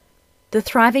the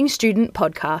Thriving Student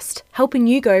Podcast, helping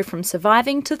you go from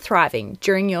surviving to thriving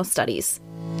during your studies.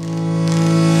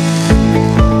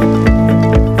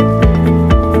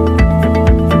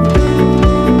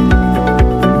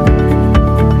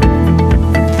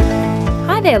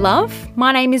 Hi there, love.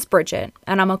 My name is Bridget,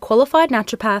 and I'm a qualified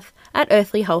naturopath at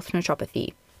Earthly Health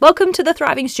Naturopathy. Welcome to the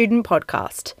Thriving Student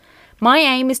Podcast. My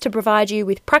aim is to provide you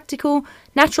with practical,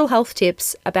 natural health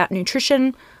tips about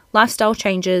nutrition, lifestyle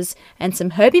changes, and some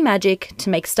herby magic to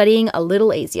make studying a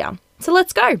little easier. So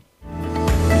let's go.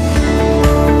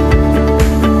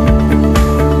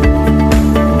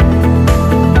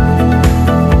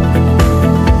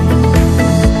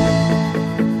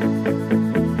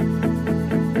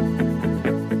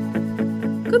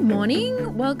 Good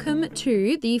morning. Welcome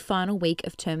to the final week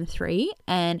of Term 3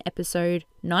 and episode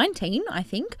 19, I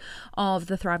think, of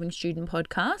the Thriving Student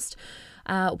Podcast.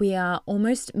 We are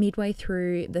almost midway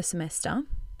through the semester.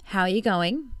 How are you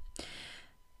going?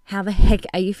 How the heck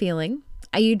are you feeling?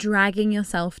 Are you dragging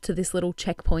yourself to this little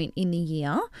checkpoint in the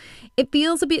year? It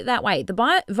feels a bit that way. The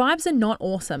vibes are not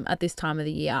awesome at this time of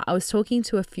the year. I was talking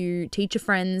to a few teacher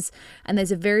friends, and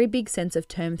there's a very big sense of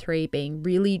Term 3 being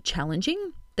really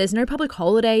challenging. There's no public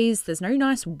holidays, there's no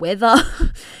nice weather,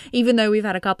 even though we've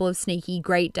had a couple of sneaky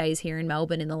great days here in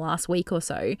Melbourne in the last week or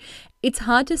so. It's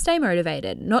hard to stay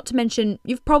motivated, not to mention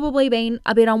you've probably been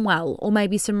a bit unwell or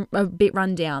maybe a bit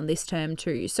run down this term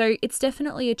too. So it's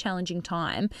definitely a challenging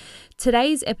time.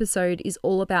 Today's episode is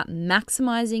all about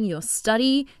maximizing your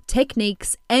study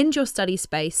techniques and your study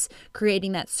space,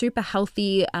 creating that super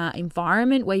healthy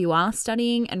environment where you are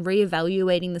studying and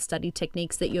reevaluating the study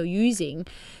techniques that you're using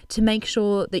to make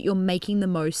sure that you're making the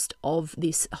most of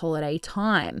this holiday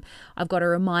time. I've got a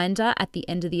reminder at the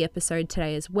end of the episode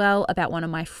today as well about one of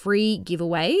my free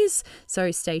giveaways,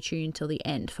 so stay tuned till the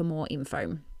end for more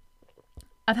info.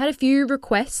 I've had a few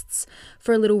requests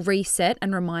for a little reset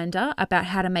and reminder about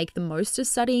how to make the most of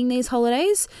studying these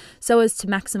holidays so as to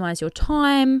maximize your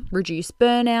time, reduce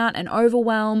burnout and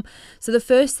overwhelm. So the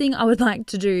first thing I would like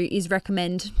to do is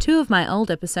recommend two of my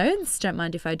old episodes, don't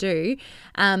mind if I do,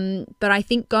 but I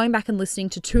think going back and listening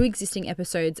to two existing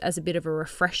episodes as a bit of a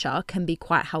refresher can be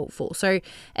quite helpful. So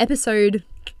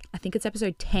I think it's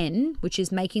episode 10, which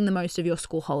is making the most of your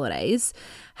school holidays,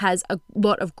 has a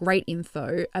lot of great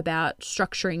info about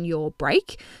structuring your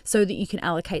break so that you can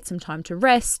allocate some time to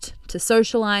rest, to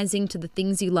socializing, to the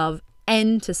things you love,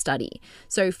 and to study.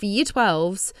 So for year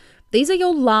 12s, these are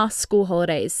your last school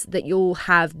holidays that you'll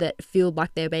have that feel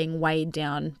like they're being weighed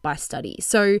down by study.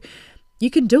 So you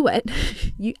can do it.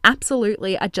 You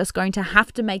absolutely are just going to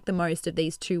have to make the most of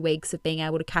these 2 weeks of being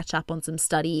able to catch up on some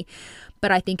study.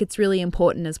 But I think it's really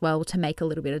important as well to make a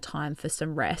little bit of time for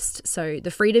some rest. So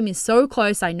the freedom is so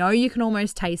close. I know you can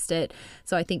almost taste it.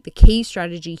 So I think the key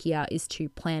strategy here is to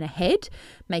plan ahead,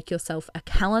 make yourself a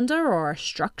calendar or a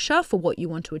structure for what you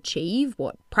want to achieve,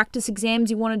 what practice exams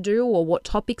you want to do, or what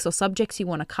topics or subjects you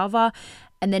want to cover,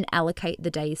 and then allocate the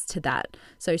days to that.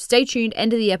 So stay tuned,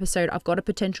 end of the episode. I've got a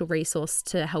potential resource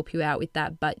to help you out with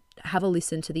that, but have a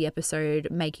listen to the episode,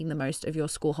 Making the Most of Your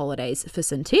School Holidays, for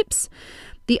some tips.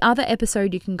 The other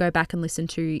episode you can go back and listen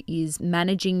to is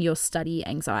Managing Your Study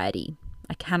Anxiety.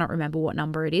 I cannot remember what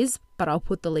number it is, but I'll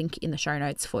put the link in the show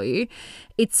notes for you.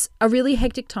 It's a really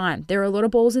hectic time. There are a lot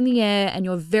of balls in the air and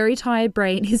your very tired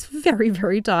brain is very,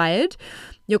 very tired.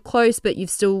 You're close, but you've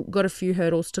still got a few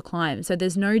hurdles to climb. So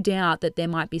there's no doubt that there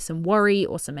might be some worry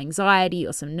or some anxiety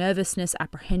or some nervousness,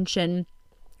 apprehension,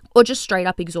 or just straight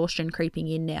up exhaustion creeping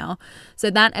in now. So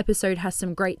that episode has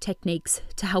some great techniques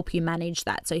to help you manage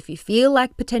that. So if you feel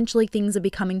like potentially things are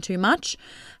becoming too much,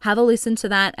 have a listen to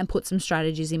that and put some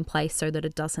strategies in place so that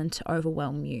it doesn't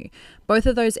overwhelm you. Both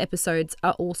of those episodes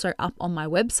are also up on my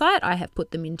website. I have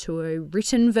put them into a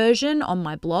written version on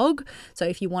my blog. So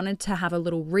if you wanted to have a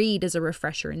little read as a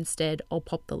refresher instead, I'll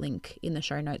pop the link in the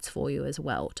show notes for you as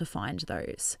well to find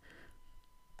those.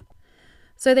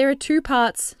 So there are 2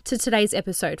 parts to today's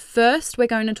episode. First, we're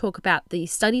going to talk about the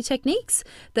study techniques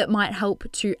that might help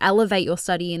to elevate your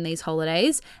study in these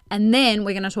holidays. And then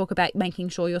we're going to talk about making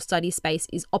sure your study space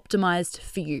is optimized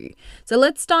for you. So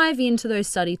let's dive into those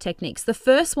study techniques. The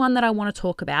first one that I want to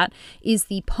talk about is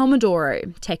the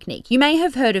Pomodoro technique. You may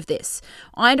have heard of this.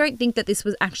 I don't think that this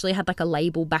was actually had like a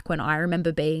label back when I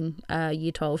remember being a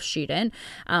year 12 student,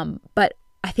 but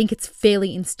I think it's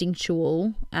fairly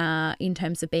instinctual in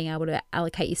terms of being able to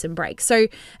allocate you some breaks. So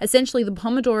essentially the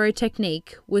Pomodoro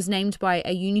technique was named by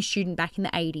a uni student back in the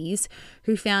 80s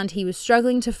who found he was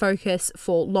struggling to focus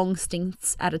for long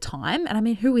stints at a time. And I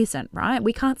mean, who isn't, right?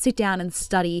 We can't sit down and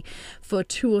study for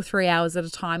 2 or 3 hours at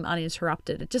a time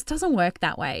uninterrupted. It just doesn't work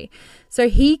that way. So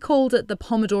he called it the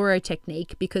Pomodoro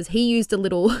technique because he used a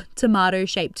little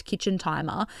tomato-shaped kitchen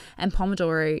timer, and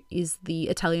Pomodoro is the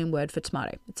Italian word for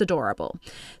tomato. It's adorable.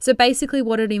 So basically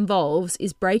what it involves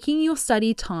is breaking your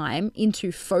study time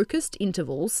into focused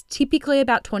intervals, typically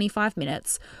about 25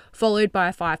 minutes, followed by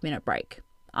a 5-minute break.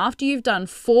 After you've done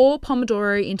 4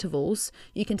 Pomodoro intervals,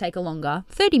 you can take a longer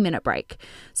 30-minute break.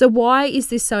 So why is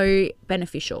this so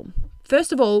beneficial?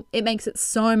 First of all, it makes it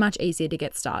so much easier to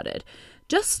get started.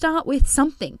 Just start with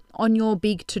something on your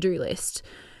big to-do list.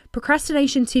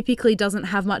 Procrastination typically doesn't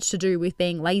have much to do with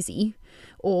being lazy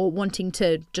or wanting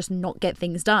to just not get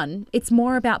things done. It's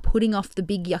more about putting off the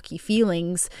big yucky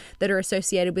feelings that are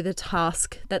associated with a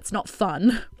task that's not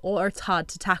fun or it's hard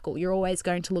to tackle. You're always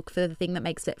going to look for the thing that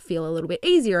makes it feel a little bit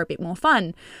easier, a bit more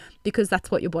fun, because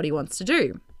that's what your body wants to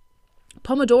do.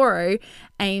 Pomodoro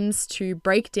aims to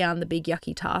break down the big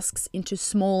yucky tasks into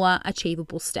smaller,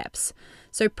 achievable steps.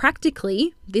 So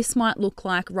practically, this might look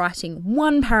like writing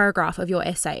 1 paragraph of your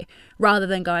essay rather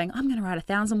than going, I'm going to write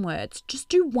 1,000 words. Just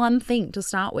do one thing to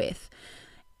start with.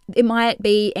 It might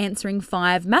be answering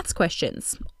 5 maths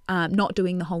questions, not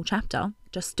doing the whole chapter,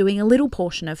 just doing a little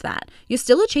portion of that. You're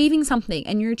still achieving something,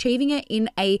 and you're achieving it in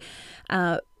a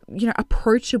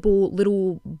approachable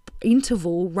little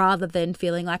interval rather than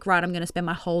feeling like, right, I'm going to spend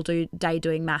my whole day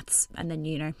doing maths and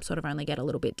then, sort of only get a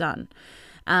little bit done.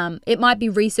 It might be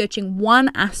researching one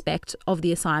aspect of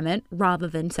the assignment rather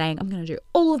than saying, I'm going to do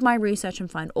all of my research and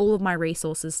find all of my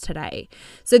resources today.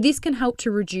 So this can help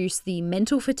to reduce the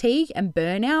mental fatigue and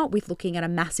burnout with looking at a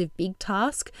massive big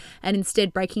task and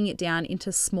instead breaking it down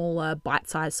into smaller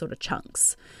bite-sized sort of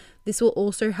chunks. This will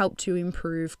also help to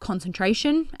improve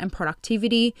concentration and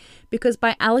productivity because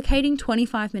by allocating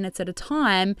 25 minutes at a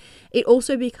time, it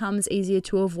also becomes easier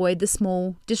to avoid the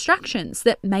small distractions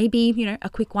that may be, a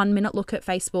quick 1-minute look at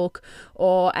Facebook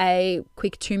or a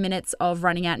quick 2 minutes of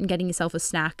running out and getting yourself a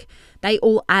snack. They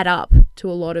all add up to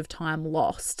a lot of time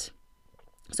lost.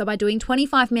 So by doing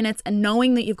 25 minutes and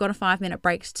knowing that you've got a 5-minute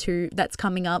break that's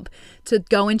coming up to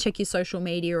go and check your social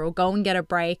media or go and get a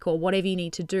break or whatever you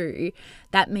need to do,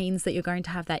 that means that you're going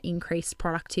to have that increased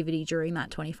productivity during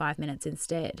that 25 minutes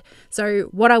instead. So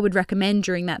what I would recommend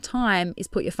during that time is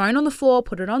put your phone on the floor,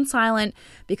 put it on silent,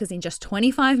 because in just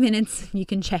 25 minutes, you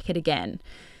can check it again.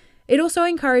 It also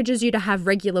encourages you to have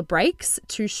regular breaks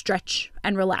to stretch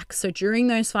and relax. So during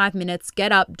those 5 minutes,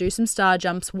 get up, do some star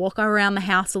jumps, walk around the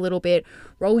house a little bit,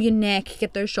 roll your neck,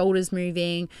 get those shoulders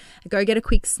moving, go get a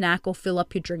quick snack or fill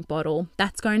up your drink bottle.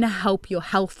 That's going to help your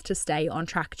health to stay on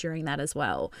track during that as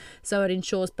well. So it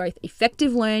ensures both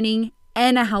effective learning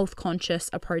and a health conscious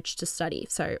approach to study.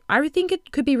 So I would think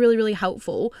it could be really, really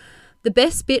helpful. The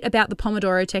best bit about the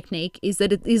Pomodoro technique is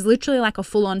that it is literally like a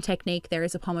full-on technique. There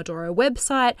is a Pomodoro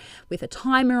website with a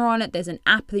timer on it. There's an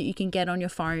app that you can get on your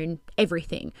phone,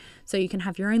 everything. So you can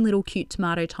have your own little cute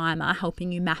tomato timer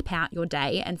helping you map out your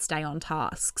day and stay on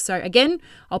task. So again,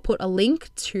 I'll put a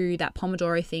link to that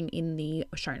Pomodoro thing in the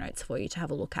show notes for you to have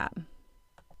a look at.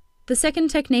 The second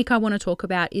technique I want to talk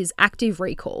about is active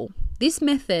recall. This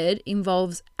method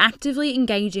involves actively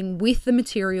engaging with the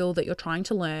material that you're trying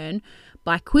to learn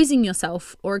by quizzing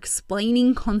yourself or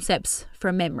explaining concepts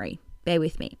from memory. Bear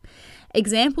with me.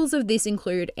 Examples of this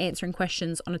include answering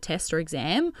questions on a test or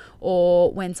exam,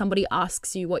 or when somebody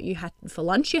asks you what you had for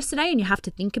lunch yesterday and you have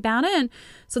to think about it.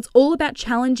 So it's all about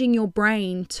challenging your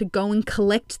brain to go and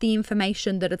collect the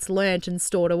information that it's learned and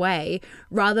stored away,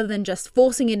 rather than just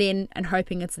forcing it in and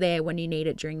hoping it's there when you need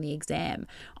it during the exam.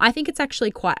 I think it's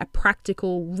actually quite a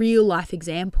practical, real life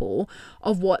example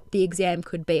of what the exam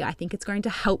could be. I think it's going to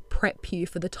help prep you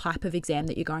for the type of exam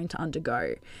that you're going to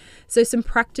undergo. So some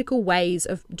practical ways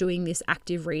of doing this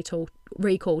active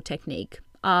recall technique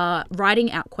are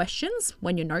writing out questions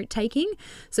when you're note taking.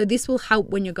 So this will help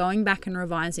when you're going back and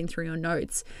revising through your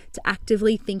notes to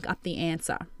actively think up the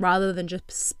answer rather than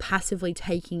just passively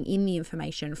taking in the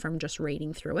information from just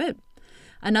reading through it.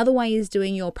 Another way is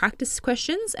doing your practice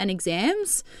questions and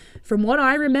exams. From what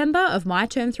I remember of my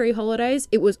term 3 holidays,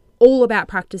 it was all about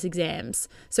practice exams.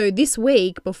 So this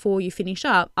week, before you finish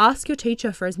up, ask your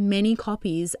teacher for as many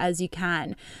copies as you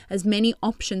can, as many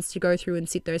options to go through and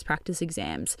sit those practice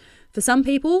exams. For some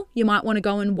people, you might want to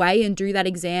go and weigh and do that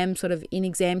exam sort of in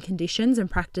exam conditions and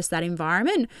practice that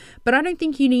environment. But I don't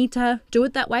think you need to do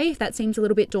it that way if that seems a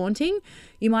little bit daunting.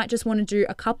 You might just want to do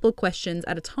a couple of questions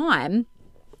at a time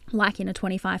like in a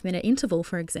 25-minute interval,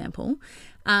 for example,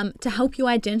 to help you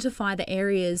identify the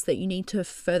areas that you need to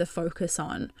further focus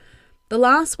on. The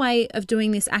last way of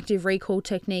doing this active recall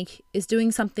technique is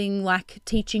doing something like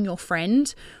teaching your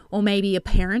friend, or maybe a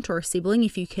parent or a sibling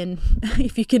if you can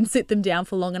if you can sit them down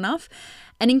for long enough,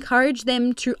 and encourage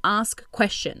them to ask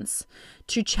questions,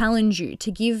 to challenge you,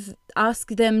 to ask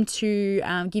them to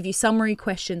give you summary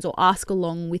questions or ask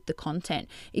along with the content.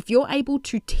 If you're able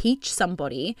to teach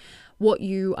somebody what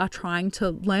you are trying to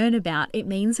learn about, it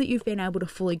means that you've been able to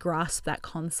fully grasp that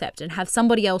concept, and have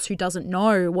somebody else who doesn't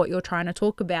know what you're trying to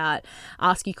talk about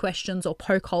ask you questions or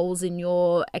poke holes in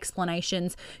your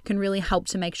explanations can really help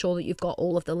to make sure that you've got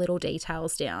all of the little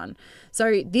details down.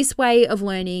 So this way of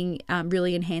learning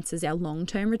really enhances our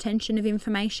long-term retention of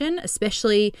information,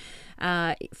 especially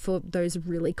for those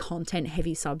really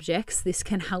content-heavy subjects. This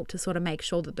can help to sort of make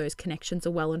sure that those connections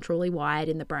are well and truly wired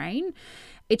in the brain.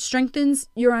 It strengthens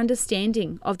your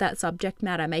understanding of that subject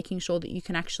matter, making sure that you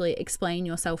can actually explain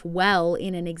yourself well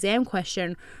in an exam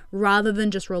question rather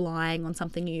than just relying on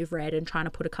something you've read and trying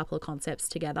to put a couple of concepts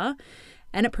together.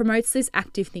 And it promotes this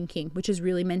active thinking, which is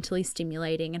really mentally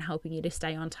stimulating and helping you to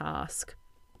stay on task.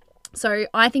 So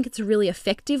I think it's a really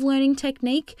effective learning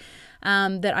technique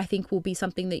that I think will be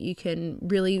something that you can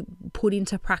really put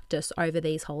into practice over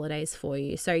these holidays for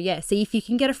you. So yeah, see if you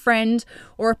can get a friend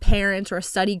or a parent or a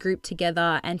study group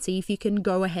together and see if you can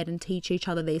go ahead and teach each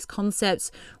other these concepts,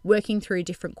 working through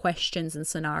different questions and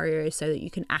scenarios so that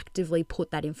you can actively put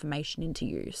that information into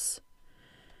use.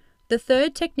 The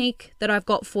third technique that I've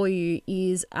got for you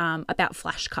is about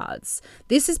flashcards.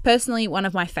 This is personally one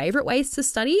of my favorite ways to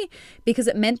study because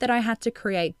it meant that I had to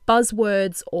create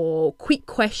buzzwords or quick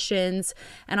questions,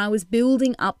 and I was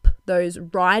building up those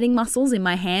writing muscles in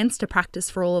my hands to practice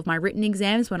for all of my written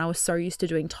exams when I was so used to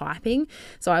doing typing.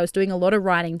 So I was doing a lot of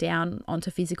writing down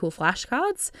onto physical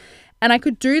flashcards. And I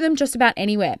could do them just about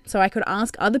anywhere. So I could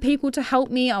ask other people to help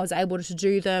me. I was able to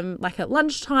do them like at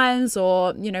lunchtimes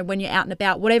or, when you're out and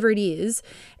about, whatever it is.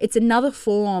 It's another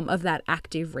form of that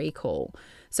active recall.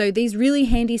 So these really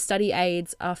handy study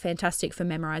aids are fantastic for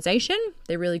memorization.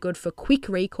 They're really good for quick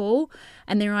recall,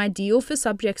 and they're ideal for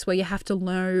subjects where you have to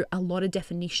know a lot of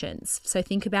definitions. So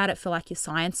think about it for like your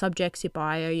science subjects, your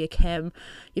bio, your chem,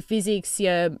 your physics,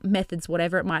 your methods,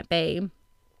 whatever it might be.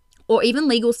 Or even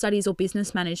legal studies or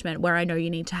business management, where I know you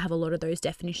need to have a lot of those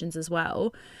definitions as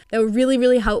well. They were really,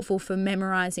 really helpful for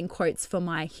memorizing quotes for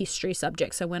my history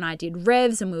subject. So when I did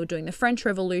Revs and we were doing the French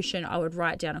Revolution, I would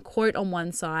write down a quote on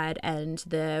one side and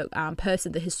the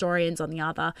the historians on the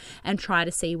other, and try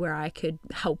to see where I could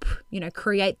help,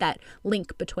 create that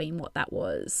link between what that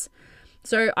was.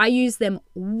 So I used them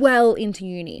well into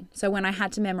uni. So when I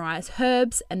had to memorize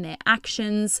herbs and their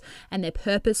actions and their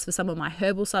purpose for some of my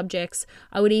herbal subjects,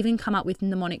 I would even come up with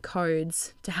mnemonic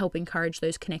codes to help encourage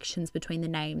those connections between the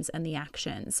names and the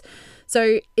actions.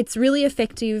 So it's really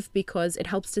effective because it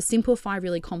helps to simplify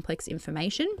really complex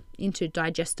information into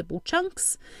digestible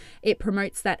chunks. It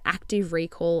promotes that active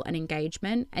recall and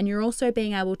engagement, and you're also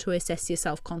being able to assess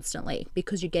yourself constantly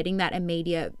because you're getting that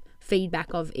immediate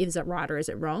feedback of is it right or is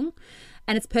it wrong.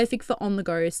 And it's perfect for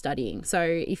on-the-go studying. So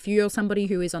if you're somebody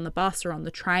who is on the bus or on the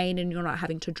train and you're not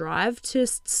having to drive to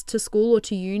school or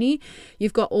to uni,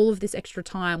 you've got all of this extra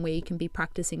time where you can be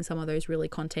practicing some of those really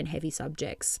content-heavy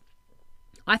subjects.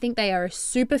 I think they are a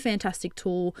super fantastic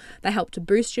tool. They help to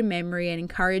boost your memory and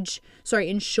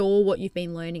ensure what you've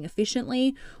been learning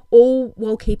efficiently, all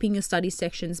while keeping your study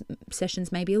sessions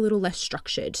maybe a little less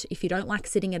structured. If you don't like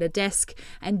sitting at a desk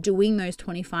and doing those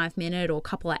 25-minute or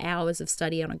couple of hours of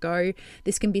study on a go,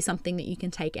 this can be something that you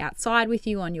can take outside with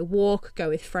you on your walk, go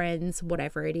with friends,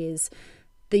 whatever it is.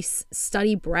 This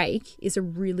study break is a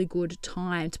really good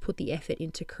time to put the effort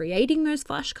into creating those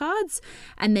flashcards,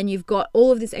 and then you've got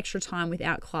all of this extra time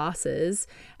without classes,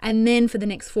 and then for the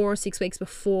next 4 or 6 weeks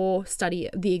before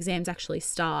the exams actually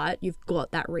start, you've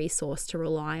got that resource to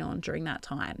rely on during that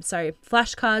time. So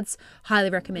flashcards, highly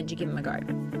recommend you give them a go.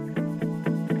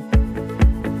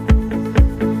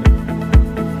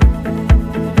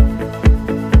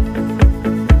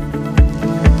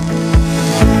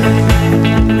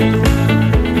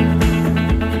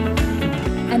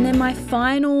 My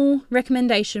final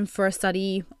recommendation for a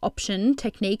study option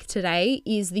technique today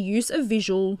is the use of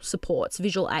visual supports,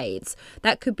 visual aids.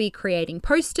 That could be creating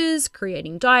posters,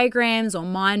 creating diagrams or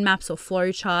mind maps or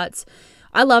flowcharts.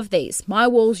 I love these. My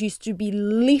walls used to be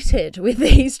littered with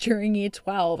these during year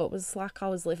 12. It was like I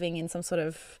was living in some sort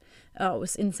of... it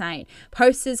was insane.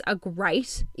 Posters are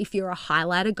great if you're a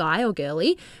highlighter guy or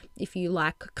girly. if you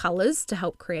like colours to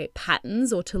help create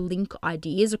patterns or to link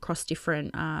ideas across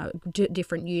different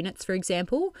units, for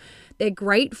example. They're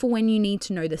great for when you need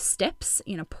to know the steps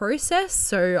in a process.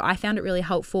 So I found it really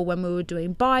helpful when we were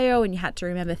doing bio and you had to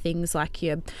remember things like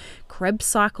your Krebs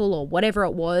cycle or whatever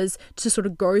it was, to sort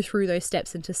of go through those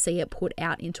steps and to see it put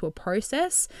out into a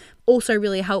process. Also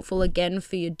really helpful again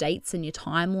for your dates and your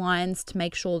timelines, to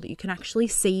make sure that you can actually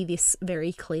see this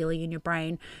very clearly in your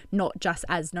brain, not just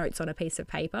as notes on a piece of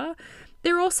paper.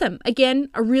 They're awesome. Again,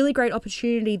 a really great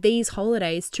opportunity these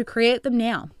holidays to create them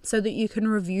now so that you can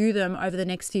review them over the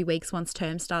next few weeks once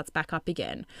term starts back up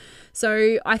again.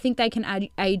 So I think they can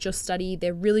aid your study.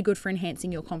 They're really good for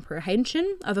enhancing your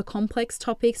comprehension of a complex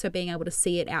topic, so being able to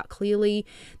see it out clearly.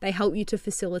 They help you to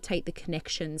facilitate the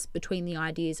connections between the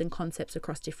ideas and concepts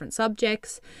across different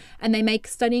subjects, and they make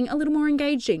studying a little more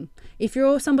engaging. If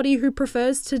you're somebody who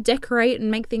prefers to decorate and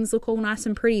make things look all nice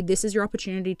and pretty, this is your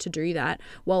opportunity to do that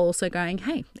while also going,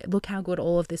 hey, look how good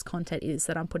all of this content is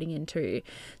that I'm putting into.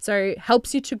 So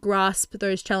helps you to grasp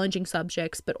those challenging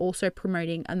subjects, but also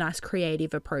promoting a nice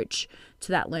creative approach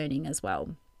to that learning as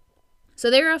well. So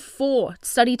there are 4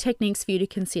 study techniques for you to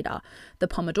consider: the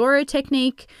Pomodoro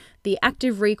technique, the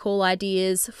active recall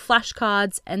ideas,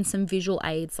 flashcards, and some visual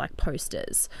aids like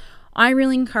posters. I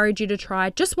really encourage you to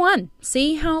try just one.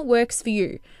 See how it works for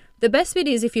you. The best bit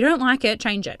is if you don't like it,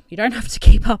 change it. You don't have to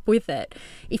keep up with it.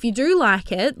 If you do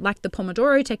like it, like the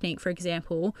Pomodoro technique, for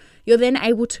example, you're then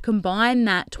able to combine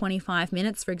that 25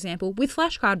 minutes, for example, with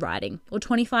flashcard writing, or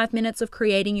 25 minutes of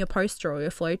creating your poster or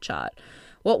your flowchart.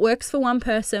 What works for one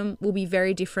person will be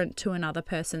very different to another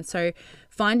person. So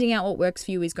finding out what works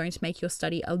for you is going to make your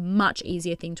study a much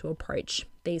easier thing to approach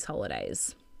these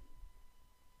holidays.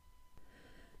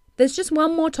 There's just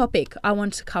one more topic I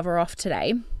want to cover off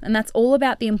today, and that's all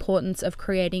about the importance of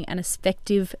creating an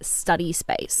effective study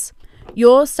space.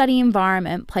 Your study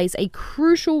environment plays a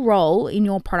crucial role in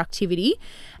your productivity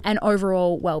and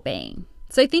overall well-being.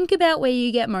 So think about where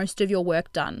you get most of your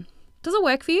work done. Does it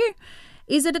work for you?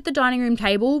 Is it at the dining room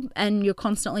table and you're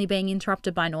constantly being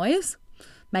interrupted by noise?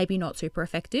 Maybe not super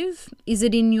effective. Is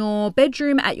it in your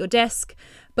bedroom at your desk,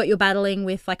 but you're battling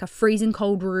with like a freezing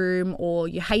cold room, or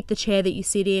you hate the chair that you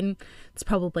sit in? It's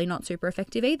probably not super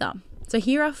effective either. So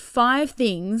here are 5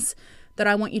 things that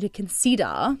I want you to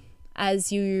consider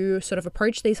as you sort of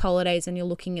approach these holidays and you're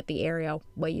looking at the area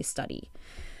where you study.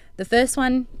 The first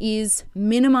one is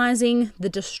minimizing the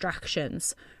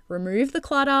distractions. Remove the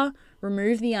clutter,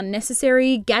 remove the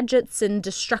unnecessary gadgets and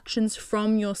distractions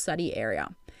from your study area.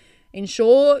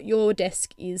 Ensure your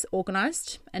desk is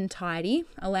organized and tidy,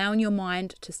 allowing your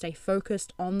mind to stay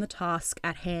focused on the task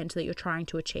at hand that you're trying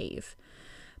to achieve.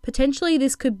 Potentially,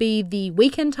 this could be the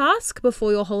weekend task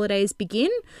before your holidays begin.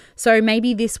 So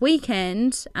maybe this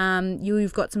weekend,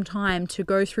 you've got some time to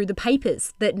go through the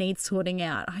papers that need sorting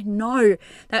out. I know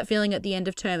that feeling at the end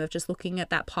of term of just looking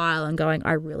at that pile and going,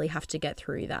 I really have to get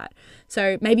through that.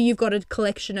 So maybe you've got a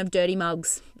collection of dirty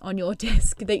mugs on your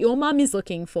desk that your mum is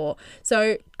looking for.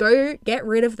 So go get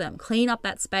rid of them, clean up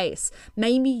that space.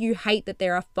 Maybe you hate that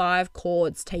there are 5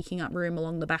 cords taking up room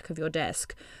along the back of your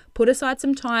desk. Put aside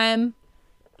some time,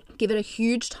 give it a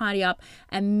huge tidy up,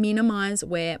 and minimize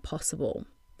where possible.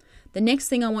 The next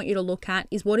thing I want you to look at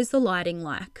is, what is the lighting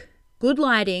like? Good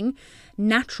lighting,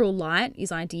 natural light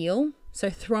is ideal. So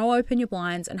throw open your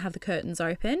blinds and have the curtains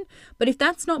open. But if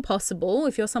that's not possible,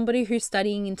 if you're somebody who's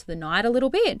studying into the night a little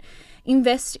bit,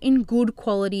 invest in good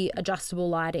quality adjustable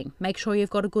lighting. Make sure you've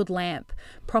got a good lamp.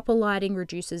 Proper lighting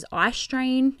reduces eye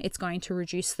strain. It's going to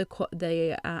reduce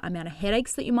the amount of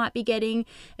headaches that you might be getting.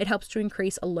 It helps to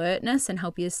increase alertness and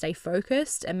help you to stay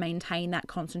focused and maintain that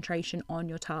concentration on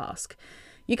your task.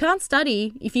 You can't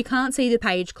study if you can't see the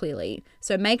page clearly.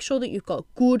 So make sure that you've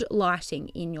got good lighting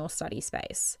in your study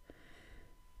space.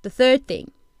 The third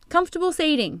thing, comfortable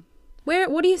seating.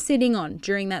 What are you sitting on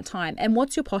during that time, and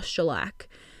what's your posture like?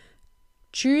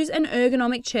 Choose an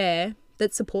ergonomic chair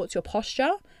that supports your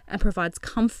posture and provides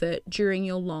comfort during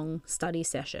your long study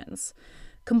sessions.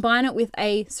 Combine it with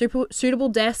a suitable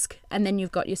desk, and then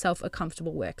you've got yourself a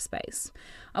comfortable workspace.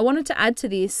 I wanted to add to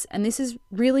this, and this is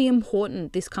really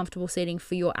important, this comfortable seating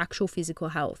for your actual physical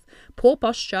health. Poor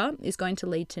posture is going to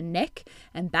lead to neck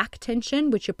and back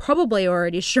tension, which you're probably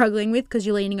already struggling with because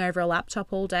you're leaning over a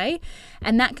laptop all day.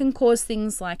 And that can cause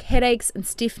things like headaches and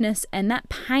stiffness, and that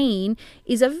pain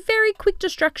is a very quick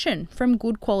distraction from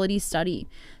good quality study.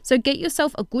 So get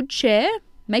yourself a good chair.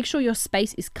 Make sure your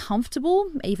space is comfortable,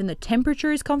 even the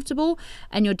temperature is comfortable,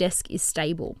 and your desk is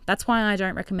stable. That's why I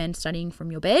don't recommend studying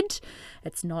from your bed.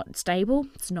 It's not stable.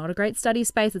 It's not a great study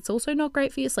space. It's also not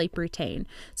great for your sleep routine.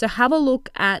 So have a look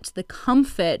at the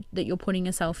comfort that you're putting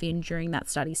yourself in during that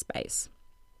study space.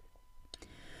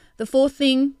 The fourth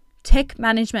thing, tech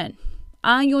management.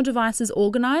 Are your devices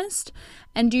organized?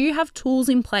 And do you have tools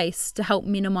in place to help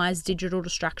minimize digital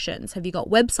distractions? Have you got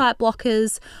website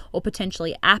blockers or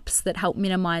potentially apps that help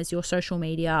minimize your social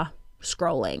media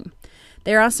scrolling?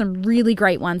 There are some really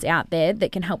great ones out there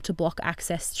that can help to block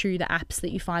access to the apps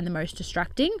that you find the most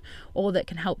distracting, or that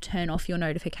can help turn off your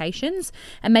notifications.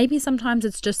 And maybe sometimes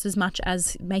it's just as much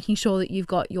as making sure that you've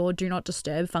got your do not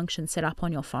disturb function set up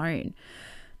on your phone.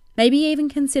 Maybe even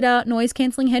consider noise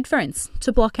cancelling headphones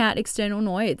to block out external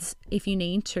noise if you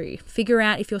need to. Figure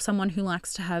out if you're someone who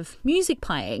likes to have music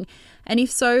playing, and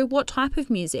if so, what type of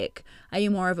music? Are you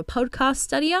more of a podcast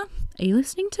studier? Are you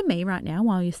listening to me right now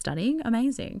while you're studying?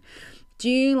 Amazing. Do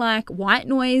you like white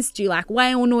noise? Do you like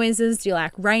whale noises? Do you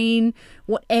like rain?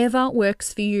 Whatever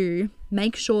works for you,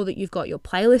 make sure that you've got your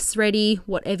playlists ready,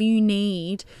 whatever you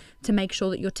need to make sure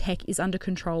that your tech is under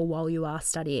control while you are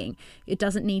studying. It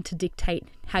doesn't need to dictate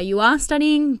how you are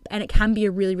studying, and it can be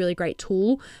a really, really great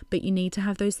tool, but you need to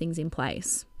have those things in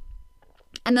place.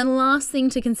 And then the last thing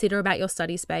to consider about your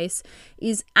study space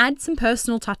is add some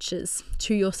personal touches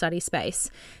to your study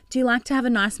space. Do you like to have a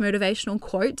nice motivational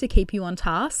quote to keep you on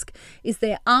task? Is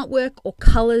there artwork or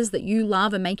colours that you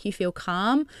love and make you feel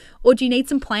calm? Or do you need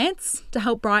some plants to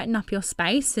help brighten up your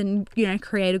space and,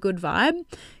 create a good vibe?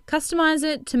 Customize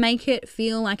it to make it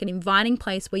feel like an inviting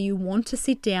place where you want to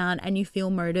sit down and you feel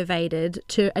motivated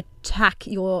to attack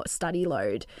your study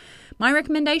load. My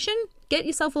recommendation, get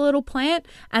yourself a little plant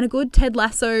and a good Ted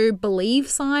Lasso believe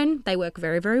sign. They work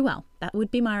very, very well. That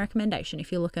would be my recommendation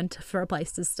if you're looking for a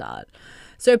place to start.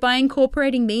 So by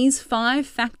incorporating these 5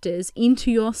 factors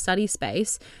into your study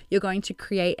space, you're going to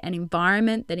create an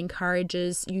environment that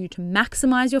encourages you to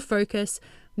maximize your focus,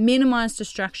 minimize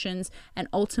distractions, and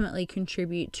ultimately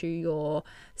contribute to your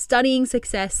studying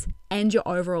success and your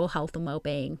overall health and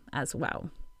well-being as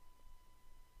well.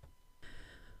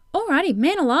 Alrighty,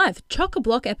 man alive,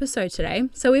 chock-a-block episode today.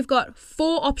 So we've got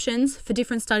 4 options for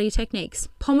different study techniques: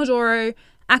 Pomodoro,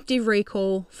 active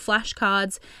recall,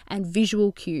 flashcards, and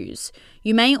visual cues.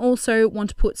 You may also want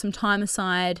to put some time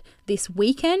aside this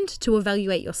weekend to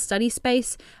evaluate your study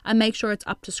space and make sure it's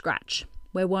up to scratch.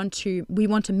 We want to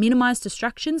minimize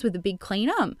distractions with a big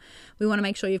cleanup. We want to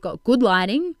make sure you've got good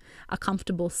lighting, a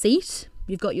comfortable seat,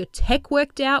 you've got your tech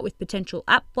worked out with potential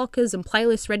app blockers and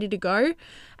playlists ready to go,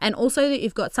 and also that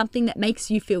you've got something that makes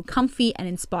you feel comfy and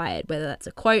inspired, whether that's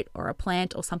a quote or a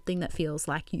plant or something that feels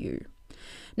like you.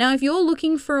 Now, if you're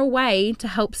looking for a way to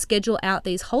help schedule out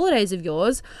these holidays of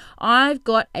yours, I've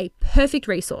got a perfect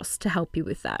resource to help you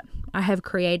with that. I have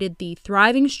created the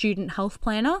Thriving Student Health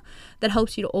Planner that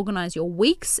helps you to organize your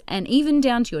weeks and even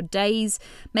down to your days,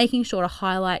 making sure to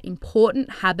highlight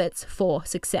important habits for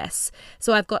success.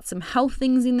 So I've got some health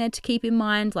things in there to keep in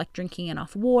mind, like drinking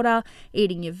enough water,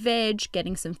 eating your veg,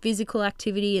 getting some physical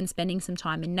activity and spending some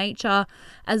time in nature,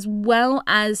 as well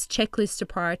as checklists to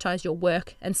prioritize your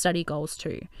work and study goals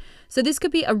too. So this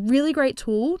could be a really great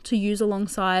tool to use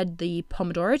alongside the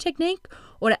Pomodoro technique,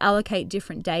 or to allocate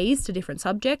different days to different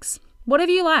subjects,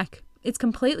 whatever you like. It's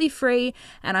completely free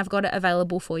and I've got it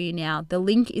available for you now. The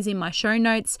link is in my show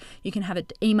notes. You can have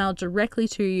it emailed directly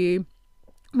to you.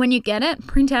 When you get it,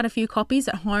 print out a few copies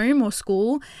at home or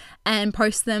school and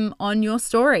post them on your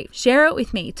story. Share it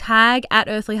with me. Tag at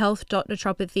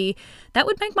earthlyhealth.naturopathy. That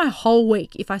would make my whole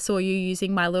week if I saw you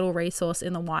using my little resource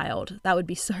in the wild. That would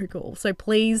be so cool. So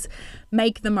please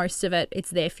make the most of it. It's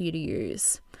there for you to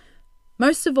use.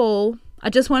 Most of all, I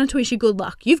just wanted to wish you good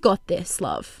luck. You've got this,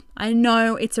 love. I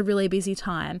know it's a really busy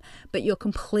time, but you're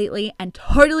completely and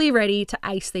totally ready to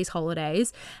ace these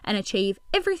holidays and achieve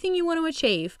everything you want to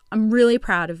achieve. I'm really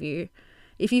proud of you.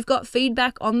 If you've got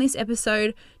feedback on this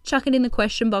episode, chuck it in the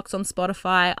question box on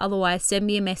Spotify. Otherwise, send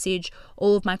me a message.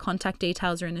 All of my contact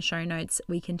details are in the show notes.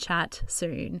 We can chat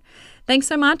soon. Thanks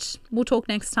so much. We'll talk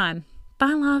next time.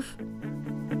 Bye, love.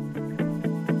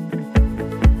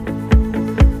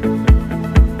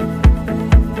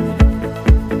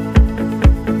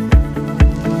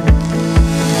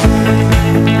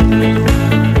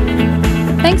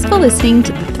 Thanks for listening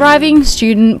to the Thriving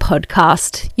Student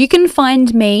Podcast. You can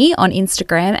find me on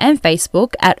Instagram and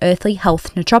Facebook at Earthly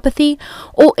Health Naturopathy,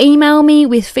 or email me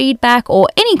with feedback or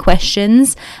any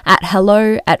questions at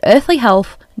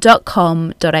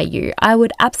hello@earthlyhealth.com.au. I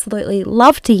would absolutely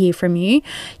love to hear from you.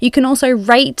 You can also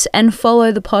rate and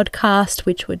follow the podcast,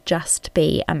 which would just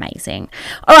be amazing.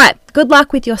 All right, good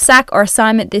luck with your SAC or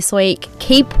assignment this week.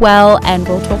 Keep well and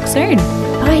we'll talk soon.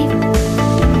 Bye.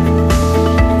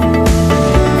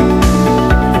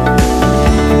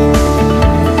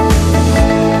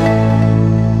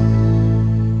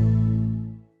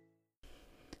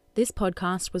 This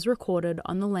podcast was recorded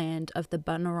on the land of the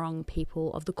Bunurong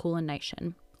people of the Kulin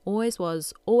Nation. Always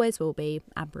was, always will be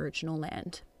Aboriginal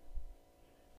land.